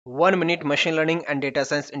1 minute machine learning and data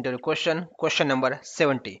science interview question number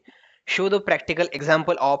 70. Show the practical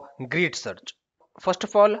example of grid search. First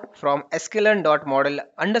of all, from sklearn.model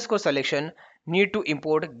underscore selection, need to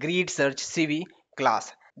import grid search CV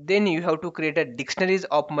class. Then you have to create a dictionaries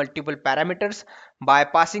of multiple parameters by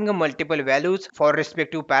passing a multiple values for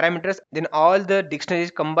respective parameters. Then all the dictionaries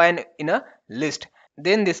combine in a list.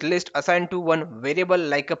 Then this list assigned to one variable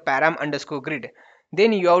like a param underscore grid.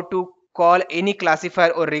 Then you have to call any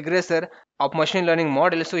classifier or regressor of machine learning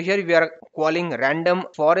model. So here we are calling random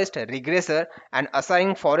forest regressor and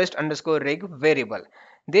assigning forest underscore reg variable.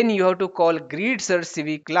 Then you have to call grid search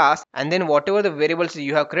cv class, and then whatever the variables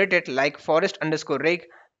you have created like forest underscore reg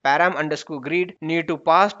param underscore grid need to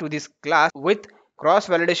pass to this class with cross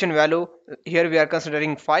validation value. Here we are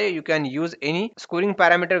considering 5. You can use any scoring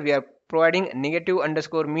parameter. We are providing negative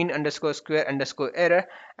underscore mean underscore square underscore error,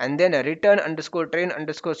 and then a return underscore train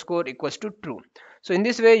underscore score equals to true. So in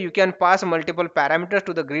this way you can pass multiple parameters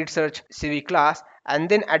to the grid search cv class, and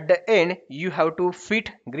then at the end you have to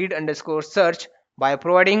fit grid underscore search by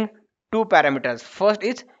providing two parameters. First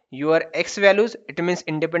is your x values, it means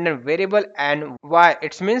independent variable, and y,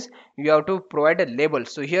 it means you have to provide a label.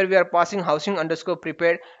 So here we are passing housing underscore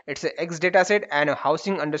prepared, it's a x dataset, and a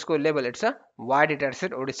housing underscore label, it's a y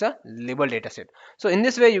dataset, or it's a label dataset. So in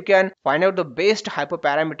this way you can find out the best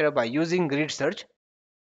hyperparameter by using grid search